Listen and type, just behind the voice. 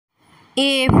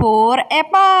A for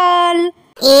apple.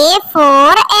 A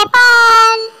for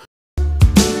apple.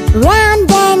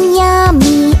 Round and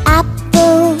yummy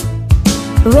apple.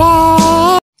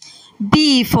 Red.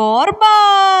 B for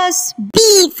bus.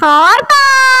 B for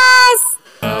bus.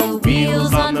 The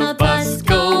wheels on the bus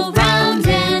go round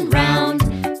and round,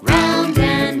 round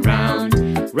and round,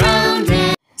 round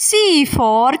and. C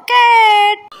for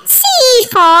cat. C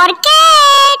for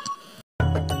cat.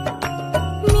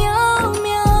 Meow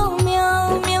meow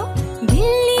meow meow.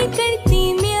 Billi karti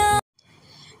meow.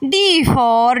 D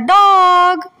for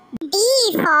dog. D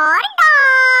for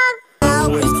dog.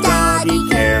 Always daddy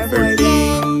care for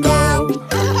dingo.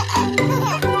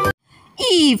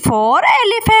 E for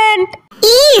elephant.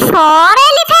 E for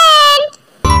elephant.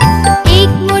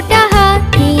 एक मोटा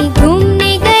हाथी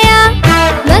घूमने गया,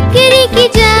 बकरी की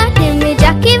जान में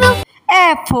जाके वो.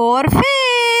 F for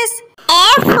fish.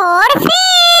 F for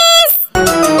fish.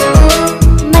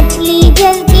 मछली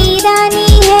जल की रानी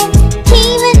है,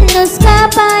 जीवन उसका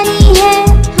पानी है.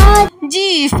 G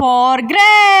for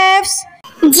grapes.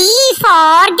 G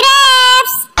for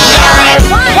grapes.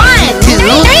 1, 2,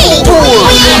 3,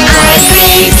 4.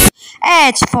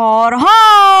 H for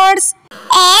horse.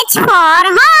 H for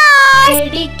horse.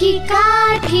 पेड़ की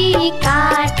काठी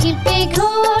काठी पे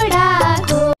घोड़ा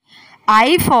घोड़ा.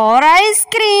 I for ice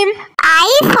cream. I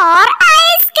for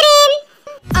ice cream.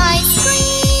 Ice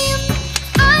cream,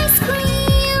 ice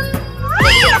cream,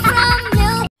 made from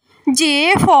milk. J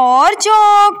for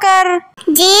joker.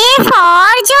 J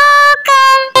for joker.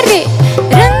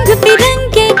 रंग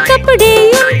बिरंगे कपड़े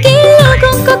उनके,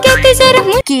 लोगों को कहते जरा.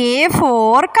 K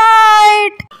for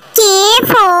kite. K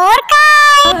for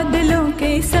kite. बादलों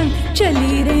के संग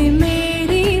चली रे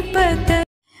मेरी पतंग.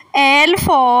 L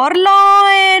for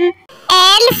lion.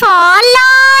 L for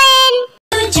lion.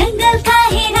 जंगल का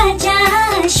है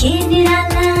राजा शेर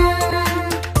निराला.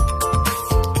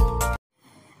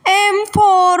 M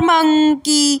for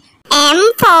monkey. M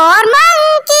for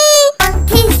monkey.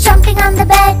 Monkey's jumping on the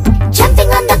bed,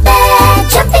 jumping on the bed,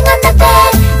 jumping on the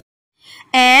bed.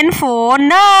 N for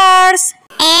nurse.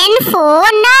 N for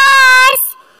nurse.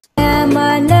 I'm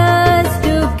a nurse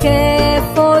to care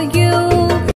for you.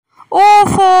 O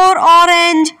for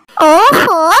orange. O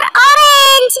for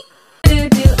orange.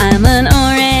 I'm an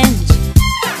orange.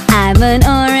 I'm an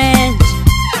orange.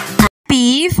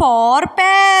 P for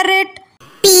parrot.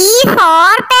 P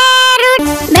for parrot.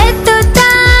 मैं तोता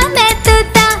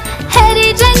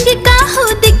हरे रंग का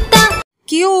हूँ दिखता.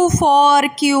 Q for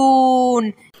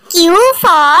queen. Q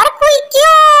for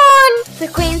queen. The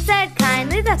queen said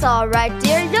kindly, that's all right,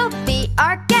 dear. You'll be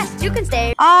our guest. You can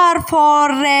stay. R for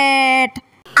rat.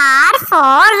 R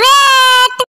for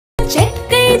rat. चट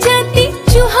कर जाती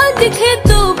चूहा दिखे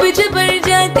तो बिज बढ़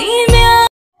जाती मैं.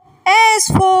 S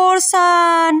for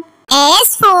sun.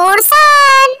 S for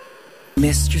sun.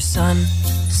 Mr. Sun,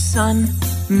 Sun,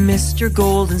 Mr.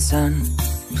 Golden Sun.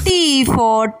 T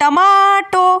for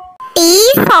tomato. T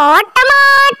for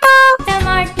tomato.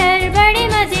 टमाटर बड़े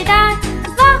मजेदार,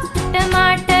 वाह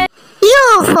टमाटर. U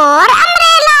for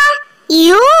umbrella.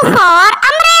 U for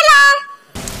umbrella.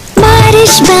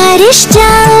 बारिश बारिश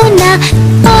जाओ ना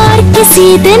और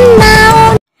किसी दिन ना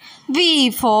आओ.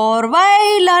 V for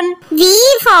violin. V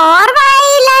for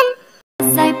violin.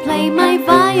 As I play my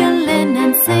violin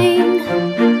and sing,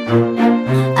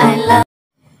 I love.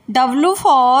 W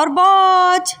for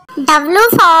watch. W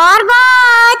for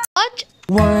watch.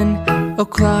 1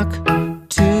 o'clock,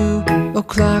 2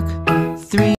 o'clock,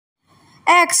 3.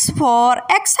 X for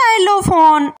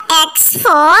xylophone. X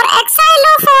for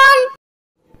xylophone.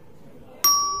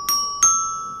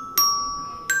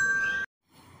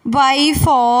 Y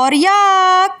for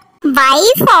yak. Y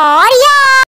for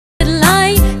yak.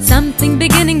 Lie, something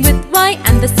beginning with Y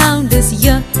and the sound is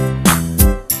Y.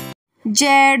 Z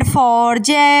for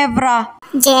zebra.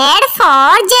 Z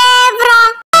for zebra.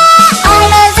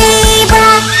 I'm a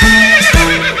zebra.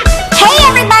 Hey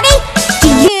everybody.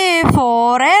 A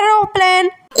for aeroplane.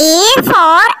 A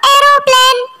for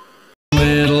aeroplane.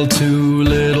 Little, 2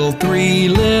 little, 3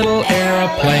 little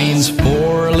airplanes,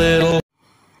 4 little.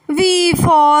 V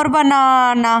for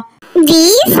banana.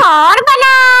 B for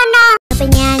banana.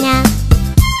 Banana.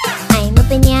 I'm a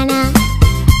banana.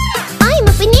 I'm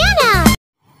a banana.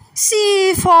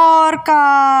 C for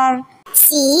car. C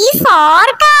for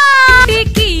car.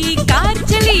 की car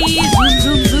चली zoom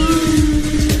zoom zoom.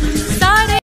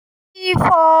 सारे. D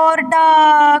for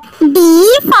duck. D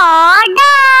for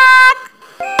duck.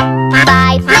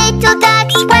 5 little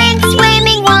ducks went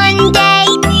swimming one day.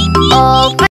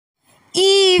 Over.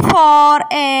 E for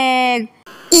egg.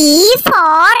 E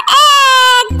for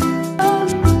egg.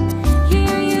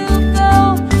 Here you go,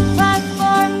 quack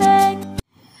for egg.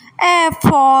 F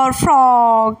for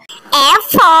frog. F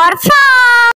for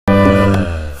frog.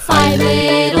 5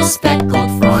 little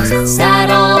speckled frogs sat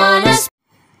on a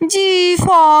G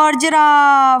for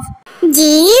giraffe. G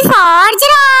for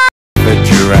giraffe. The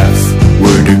giraffes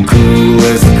were the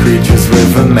coolest creatures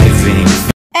with amazing.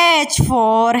 H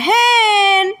for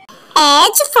hen.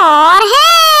 H for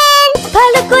hen.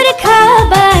 ভালো করে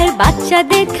খাবার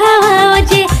বাচ্চাদের খাওয়াও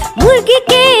যে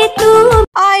মুরগিকে তুমি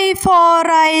I for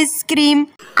ice cream.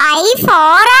 I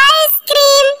for ice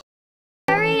cream.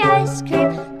 ice cream,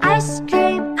 ice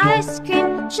cream, ice cream,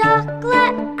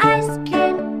 chocolate ice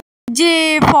cream. J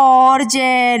for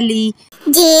jelly.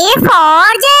 J for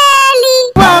jelly.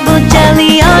 Wobble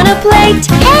jelly on a plate,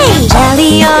 hey!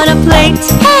 Jelly on a plate,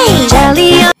 hey!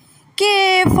 Jelly on. K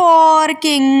for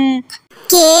king.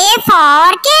 K for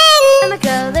king. Long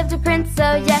ago lived a prince,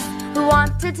 oh yes, who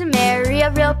wanted to marry a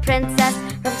real princess.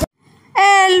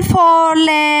 L for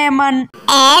lemon.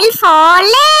 L for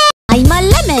lemon. I'm a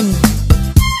lemon.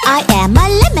 I am a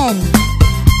lemon.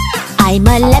 I'm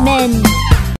a lemon.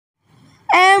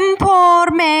 M for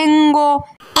mango.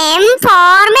 M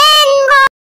for mango.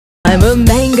 I'm a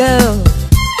mango.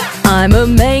 I'm a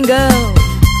mango.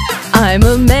 I'm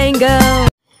a mango.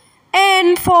 N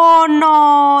for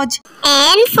nose.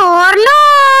 N for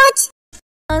nose.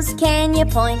 Can you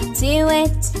point to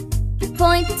it?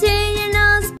 Point to your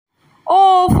nose.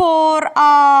 O for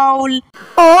owl.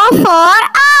 O for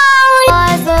owl.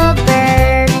 Was a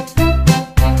bird.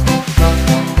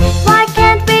 Why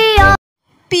can't we all?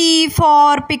 P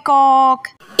for peacock.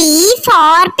 P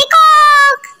for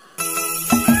peacock.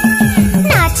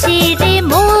 नाचे रे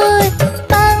मोर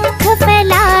पंख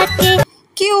फैला के.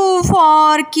 Q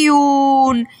for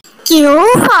queen. Q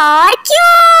for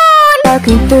queen.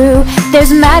 Walking through,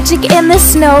 there's magic in the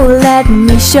snow. Let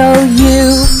me show you.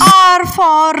 R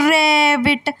for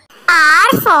rabbit. R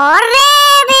for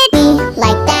rabbit.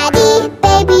 Like daddy,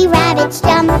 baby rabbits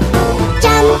jump,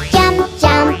 jump, jump,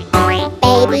 jump.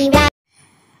 Baby rabbit.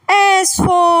 S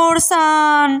for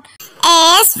sun.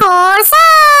 S for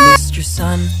sun. Mr.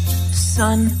 Sun,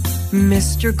 Sun,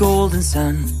 Mr. Golden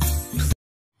Sun.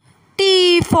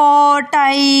 T for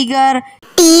tiger.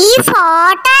 T for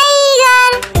tiger.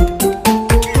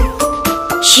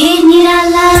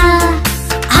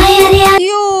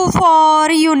 U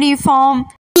for uniform.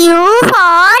 U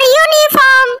for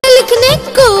uniform. लिखने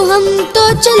को हम तो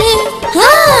चले,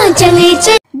 हाँ चले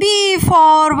चले. B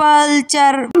for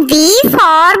vulture. V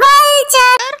for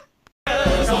vulture.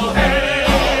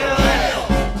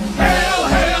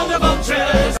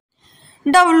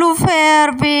 W for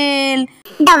whale.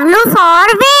 W for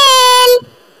whale.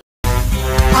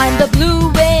 I'm the blue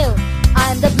whale.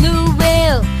 I'm the blue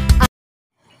whale.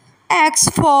 X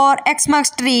for Xmas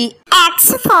tree. X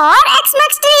for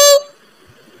Xmas tree.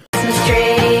 Christmas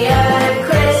tree, a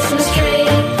Christmas tree.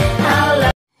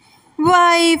 How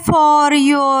Y for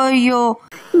yo-yo.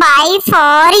 Y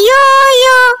for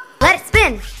yo-yo. Let it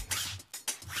spin.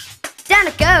 Down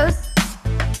it goes.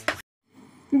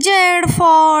 Z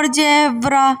for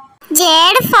zebra. Z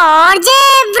for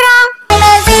zebra.